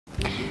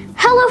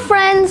Hello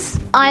friends,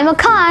 I'm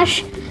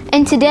Akash,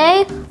 and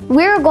today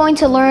we're going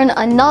to learn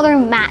another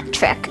math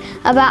trick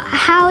about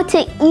how to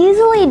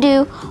easily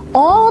do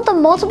all the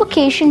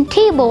multiplication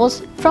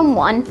tables from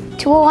 1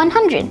 to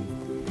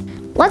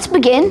 100. Let's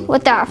begin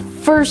with our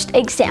first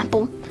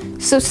example.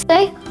 So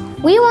say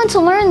we want to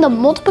learn the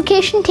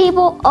multiplication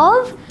table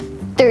of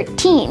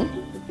 13.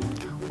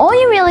 All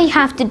you really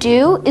have to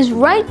do is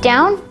write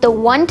down the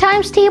 1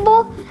 times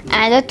table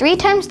and the 3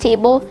 times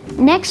table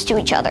next to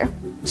each other.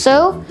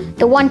 So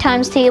the 1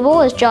 times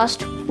table is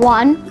just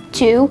 1,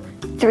 2,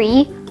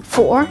 3,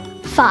 4,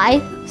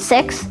 5,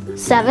 6,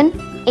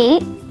 7,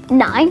 8,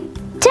 9,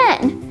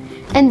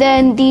 10. And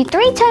then the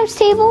 3 times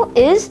table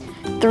is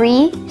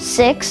 3,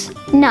 6,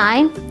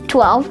 9,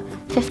 12,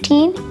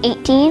 15,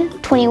 18,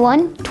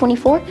 21,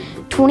 24,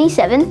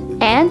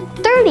 27, and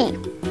 30.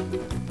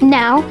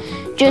 Now,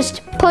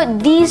 just put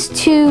these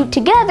two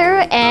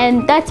together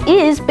and that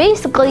is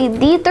basically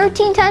the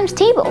 13 times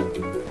table.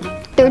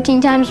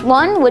 13 times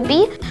 1 would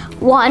be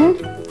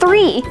 1,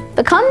 3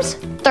 becomes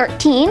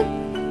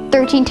 13.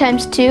 13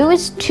 times 2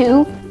 is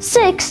 2,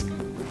 6,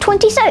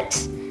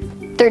 26.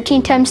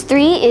 13 times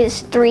 3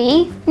 is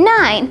 3,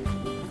 9,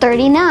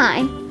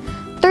 39.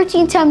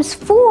 13 times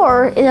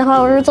 4 is,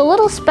 however, it's a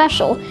little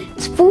special.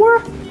 It's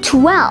 4,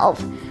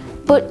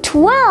 12. But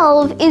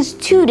 12 is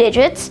 2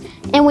 digits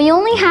and we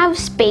only have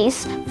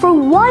space for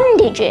 1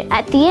 digit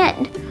at the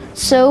end.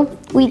 So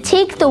we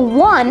take the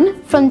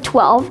 1 from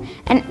 12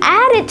 and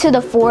add it to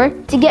the 4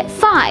 to get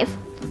 5.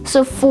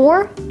 So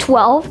 4,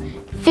 12,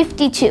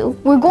 52.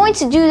 We're going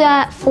to do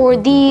that for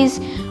these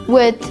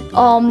with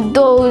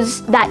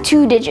that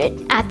 2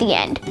 digit at the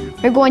end.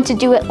 We're going to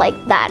do it like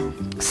that.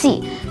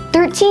 See,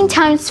 13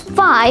 times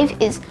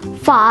 5 is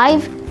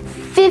 5,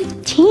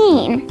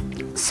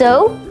 15.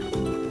 So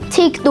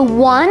take the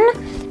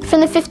 1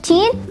 from the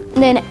 15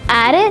 and then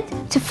add it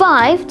to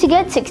 5 to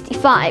get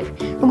 65.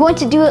 We're going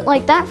to do it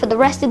like that for the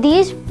rest of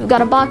these. We've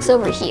got a box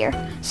over here,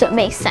 so it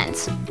makes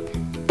sense.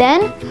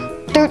 Then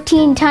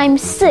 13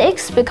 times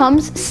 6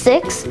 becomes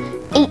 6,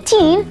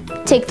 18.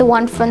 Take the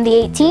 1 from the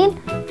 18,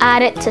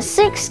 add it to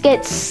 6,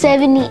 get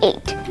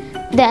 78.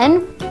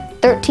 Then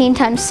 13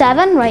 times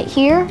 7 right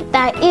here,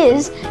 that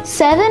is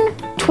 7,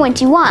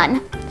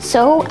 21.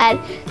 So add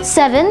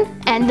 7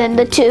 and then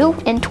the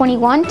 2 in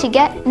 21 to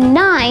get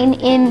 9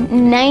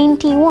 in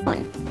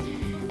 91.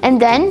 And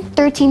then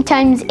 13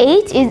 times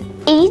 8 is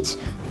 8,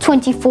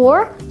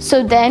 24.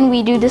 So then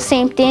we do the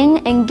same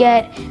thing and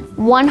get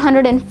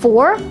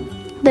 104.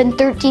 Then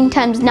 13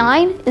 times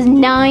 9 is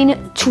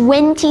 9,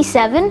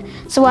 27.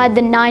 So add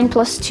the 9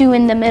 plus 2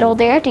 in the middle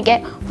there to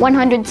get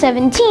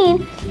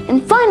 117.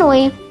 And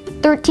finally,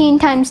 13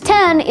 times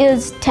 10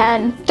 is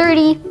 10,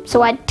 30.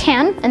 So add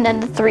 10 and then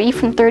the 3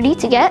 from 30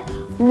 to get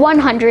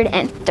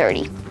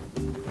 130.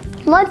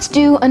 Let's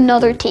do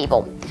another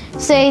table.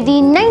 Say the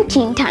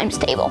 19 times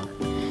table.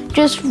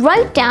 Just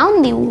write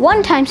down the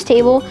 1 times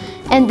table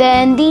and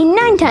then the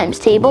 9 times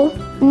table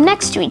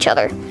next to each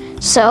other.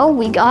 So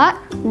we got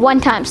 1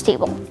 times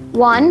table.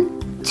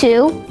 1,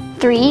 2,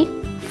 3,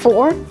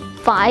 4,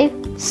 5,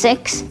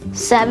 6,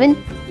 7,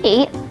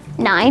 8,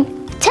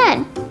 9,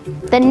 10.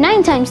 The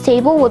 9 times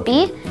table would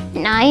be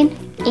 9,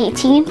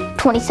 18,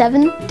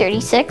 27,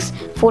 36,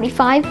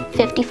 45,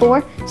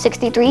 54,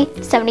 63,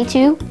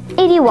 72,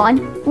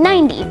 81,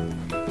 90.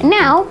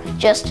 Now,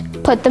 just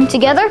put them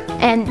together,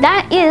 and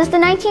that is the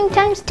 19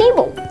 times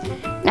table.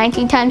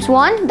 19 times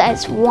 1,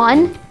 that's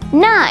 1,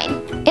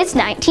 9. It's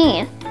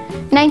 19.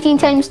 19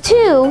 times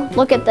 2,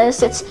 look at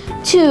this, it's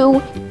 2,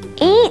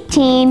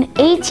 18.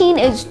 18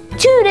 is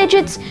 2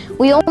 digits.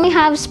 We only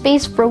have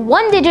space for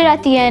 1 digit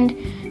at the end,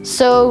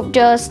 so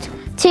just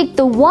take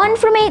the 1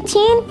 from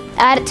 18,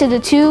 add it to the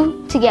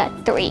 2 to get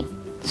 3.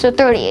 So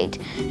 38.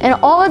 And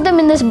all of them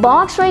in this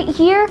box right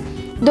here,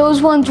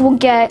 those ones will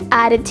get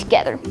added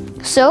together.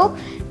 So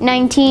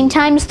 19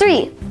 times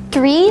 3,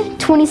 3,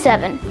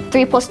 27.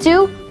 3 plus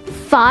 2,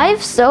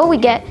 5, so we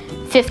get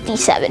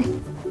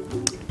 57.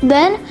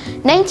 Then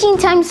 19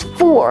 times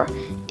 4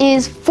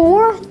 is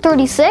 4,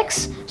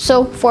 36.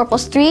 So 4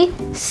 plus 3,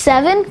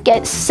 7,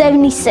 get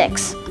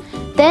 76.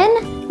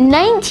 Then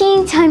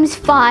 19 times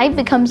 5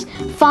 becomes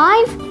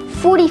 5,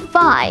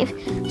 45.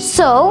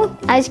 So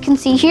as you can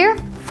see here,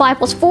 5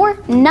 plus 4,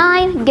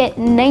 9, get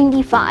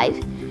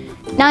 95.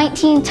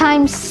 19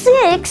 times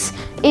 6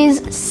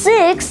 is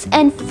 6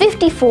 and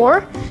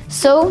 54.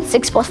 So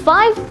 6 plus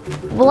 5,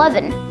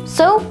 11.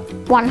 So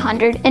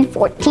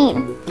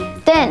 114.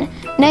 Then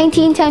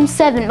 19 times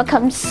 7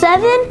 becomes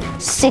 7,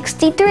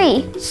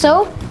 63.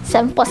 So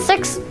 7 plus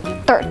 6,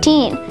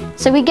 13.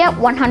 So we get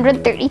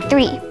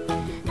 133.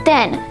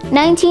 Then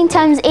 19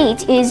 times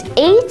 8 is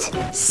 8,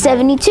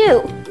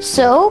 72.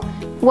 So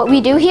what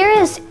we do here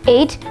is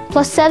 8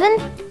 plus 7,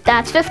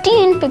 that's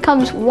 15,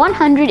 becomes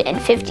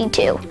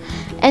 152.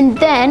 And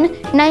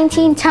then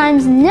 19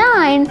 times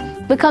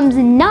 9 becomes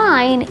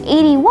 9,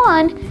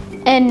 81.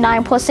 And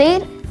 9 plus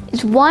 8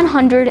 is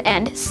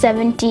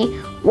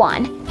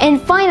 171. And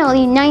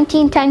finally,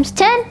 19 times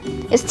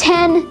 10 is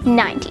 10,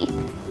 90.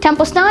 10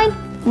 plus 9,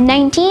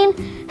 19.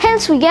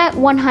 hence we get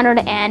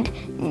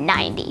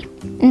 190.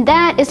 And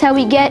that is how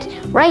we get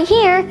right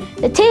here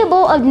the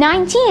table of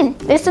 19.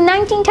 It's the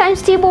 19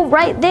 times table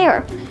right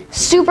there.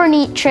 Super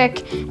neat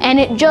trick, and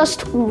it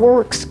just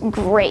works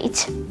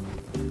great.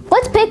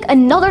 Let's pick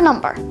another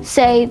number,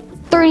 say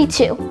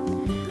 32.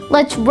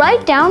 Let's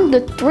write down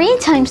the 3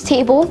 times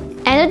table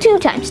and the 2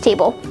 times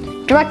table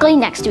directly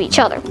next to each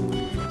other.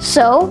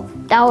 So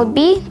that would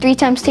be 3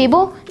 times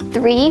table,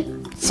 3,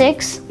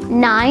 6,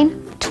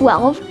 9,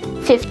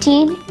 12,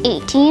 15,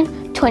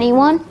 18,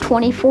 21,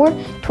 24,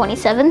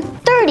 27,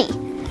 30.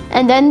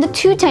 And then the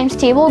 2 times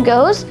table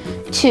goes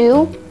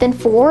 2, then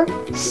 4,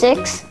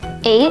 6,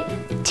 8,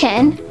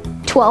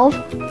 10,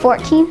 12,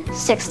 14,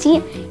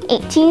 16,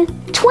 18,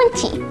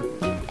 20.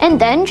 And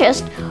then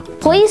just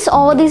place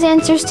all of these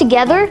answers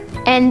together,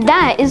 and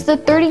that is the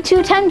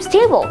 32 times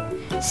table.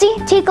 See,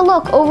 take a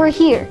look over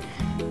here.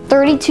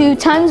 32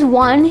 times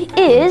 1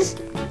 is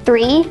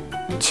 3,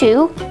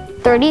 2,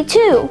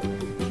 32.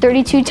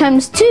 32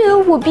 times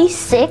 2 would be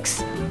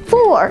 6,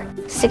 4,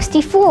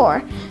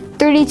 64.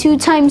 32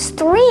 times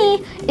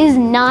 3 is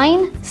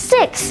 9,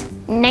 6,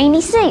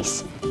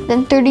 96.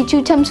 Then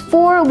 32 times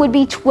 4 would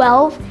be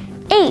 12,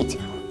 8,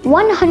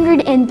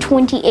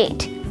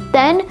 128.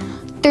 Then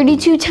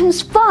 32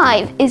 times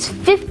 5 is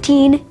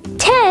 15,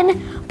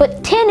 10,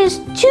 but 10 is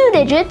 2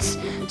 digits,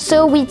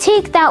 so we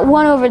take that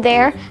 1 over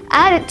there,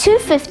 add it to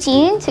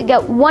 15 to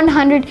get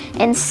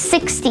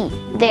 160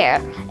 there.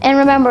 And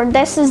remember,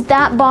 this is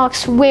that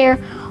box where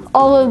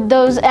all of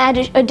those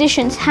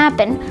additions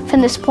happen from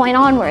this point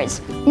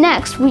onwards.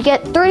 Next, we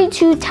get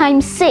 32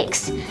 times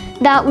 6.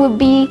 That would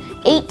be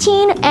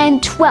 18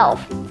 and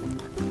 12.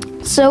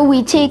 So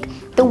we take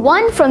the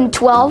 1 from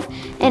 12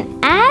 and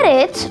add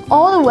it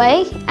all the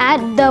way,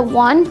 add the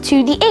 1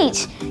 to the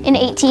 8 in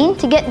 18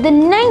 to get the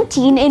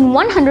 19 in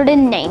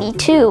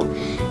 192.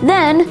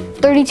 Then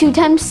 32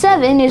 times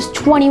 7 is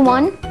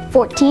 21,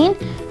 14,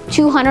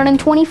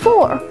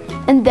 224.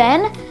 And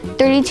then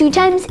 32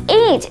 times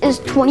 8 is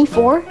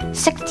 24,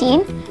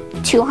 16,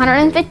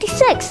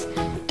 256.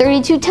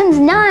 32 times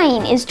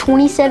 9 is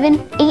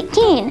 27,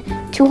 18,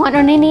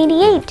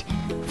 288.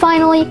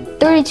 Finally,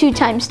 32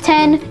 times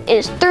 10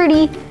 is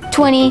 30,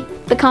 20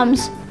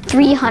 becomes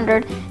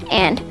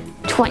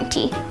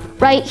 320.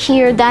 Right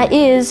here, that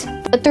is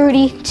the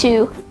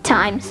 32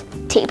 times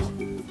table.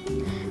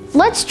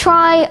 Let's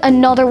try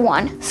another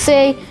one,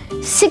 say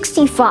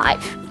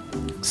 65.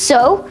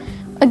 So,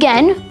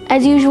 again,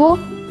 as usual,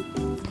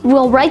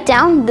 we'll write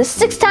down the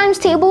 6 times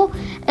table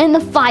and the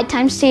 5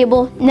 times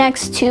table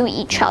next to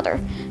each other.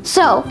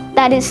 So,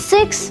 that is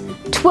 6,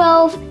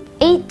 12,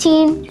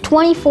 18,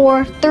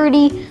 24,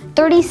 30,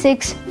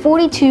 36,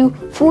 42,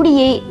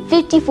 48,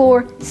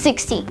 54,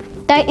 60.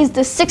 That is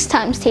the 6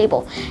 times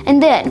table.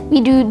 And then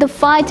we do the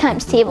 5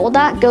 times table.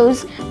 That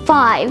goes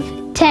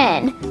 5,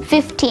 10,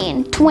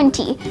 15,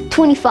 20,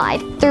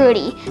 25,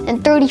 30,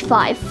 and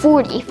 35,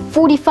 40,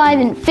 45,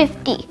 and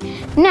 50.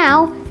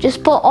 Now,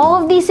 just put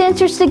all of these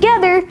answers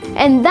together,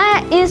 and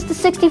that is the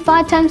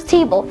 65 times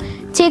table.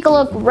 Take a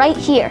look right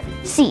here.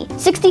 See,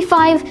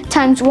 65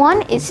 times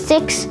 1 is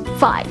 6,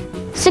 5.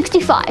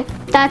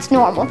 65, that's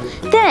normal.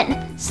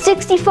 Then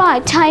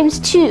 65 times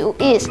 2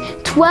 is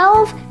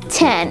 12,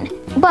 10.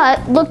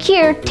 But look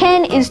here,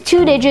 10 is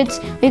 2 digits.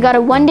 We got a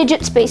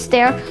 1-digit space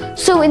there.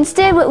 So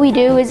instead what we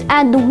do is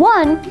add the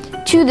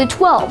 1 to the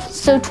 12.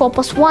 So 12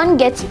 plus 1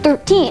 gets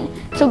 13.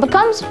 So it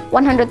becomes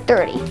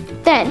 130.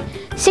 Then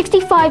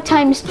 65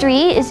 times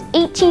 3 is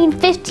 18,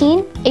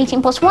 15.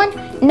 18 plus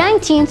 1,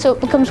 19. So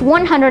it becomes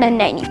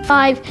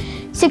 195.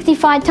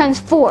 65 times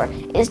 4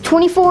 is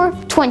 24,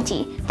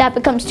 20. That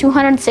becomes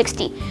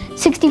 260.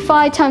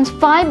 65 times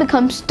 5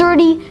 becomes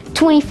 30,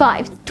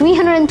 25,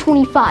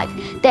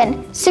 325.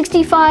 Then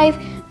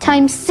 65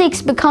 times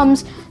 6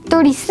 becomes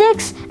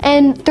 36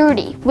 and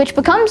 30, which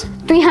becomes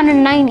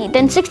 390.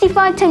 Then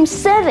 65 times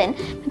 7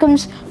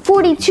 becomes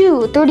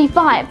 42,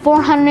 35,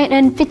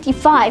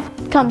 455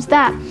 becomes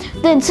that.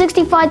 Then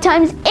 65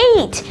 times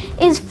 8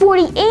 is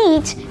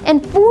 48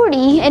 and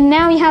 40, and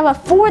now you have a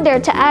 4 there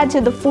to add to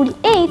the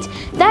 48.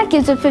 That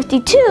gives a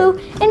 52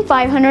 and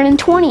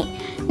 520.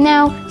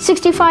 Now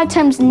 65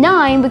 times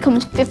 9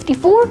 becomes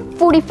 54,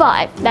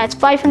 45. That's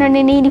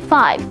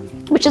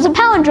 585, which is a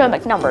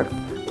palindromic number.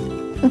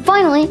 And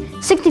finally,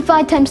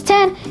 65 times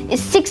 10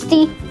 is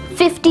 60,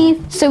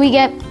 50, so we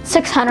get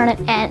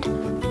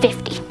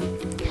 650.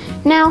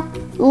 Now,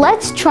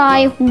 let's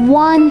try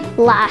one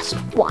last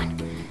one.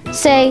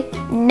 Say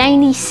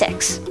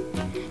 96.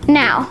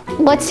 Now,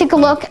 let's take a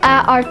look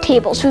at our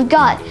tables. We've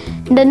got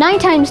the 9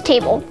 times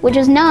table, which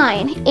is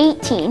 9,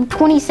 18,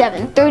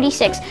 27,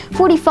 36,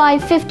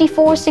 45,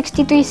 54,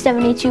 63,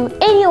 72,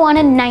 81,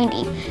 and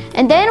 90.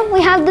 And then we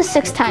have the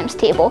 6 times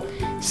table,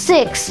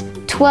 6,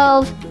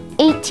 12,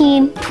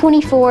 18,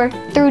 24,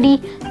 30,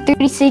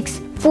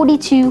 36,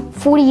 42,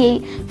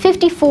 48,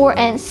 54,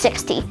 and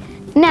 60.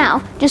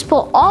 Now, just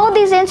put all of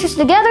these answers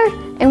together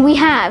and we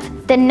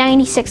have the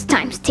 96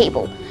 times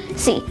table.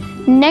 See,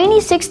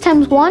 96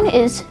 times 1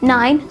 is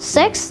 9,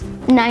 6,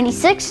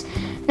 96.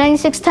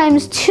 96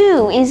 times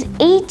 2 is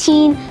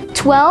 18.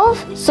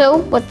 12, so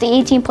what's the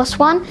 18 plus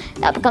 1?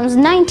 That becomes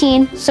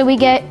 19, so we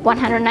get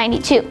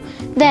 192.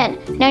 Then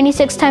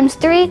 96 times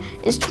 3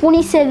 is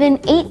 27.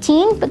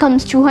 18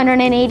 becomes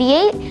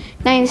 288.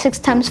 96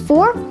 times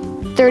 4,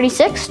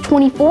 36.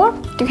 24,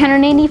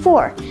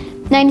 384.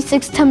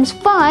 96 times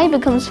 5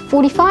 becomes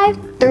 45.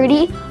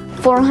 30,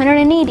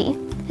 480.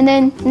 And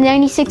then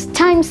 96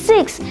 times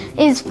 6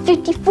 is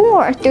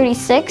 54.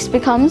 36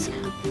 becomes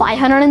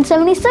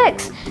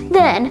 576.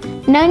 Then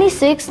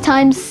 96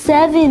 times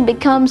 7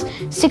 becomes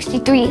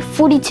 63,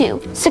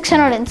 42,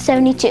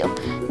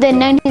 672. Then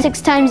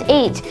 96 times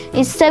 8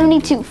 is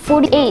 72,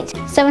 48,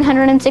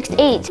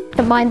 768.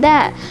 Combine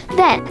that.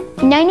 Then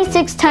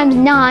 96 times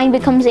 9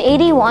 becomes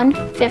 81,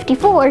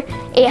 54,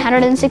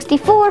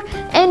 864.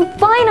 And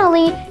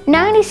finally,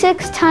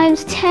 96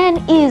 times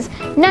 10 is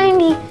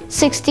 90,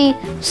 60.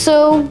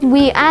 So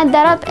we add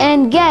that up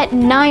and get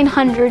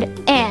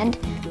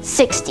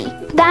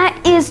 960.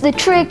 That is the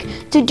trick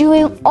to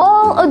doing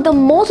all of the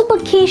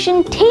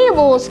multiplication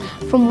tables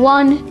from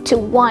 1 to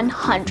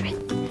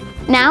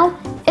 100. Now,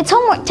 it's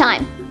homework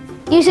time.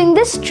 Using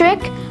this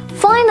trick,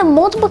 find the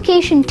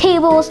multiplication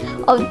tables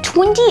of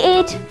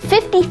 28,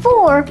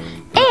 54,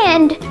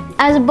 and,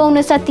 as a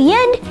bonus at the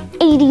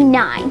end,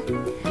 89.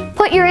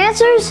 Put your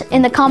answers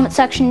in the comment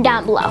section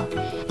down below.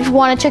 If you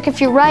want to check if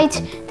you're right,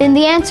 then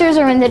the answers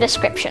are in the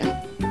description.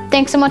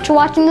 Thanks so much for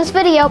watching this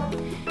video.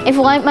 If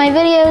you like my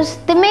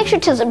videos, then make sure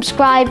to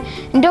subscribe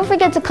and don't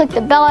forget to click the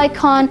bell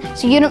icon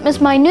so you don't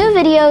miss my new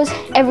videos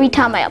every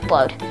time I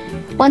upload.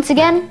 Once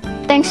again,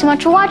 thanks so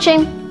much for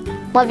watching.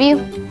 Love you,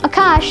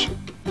 Akash.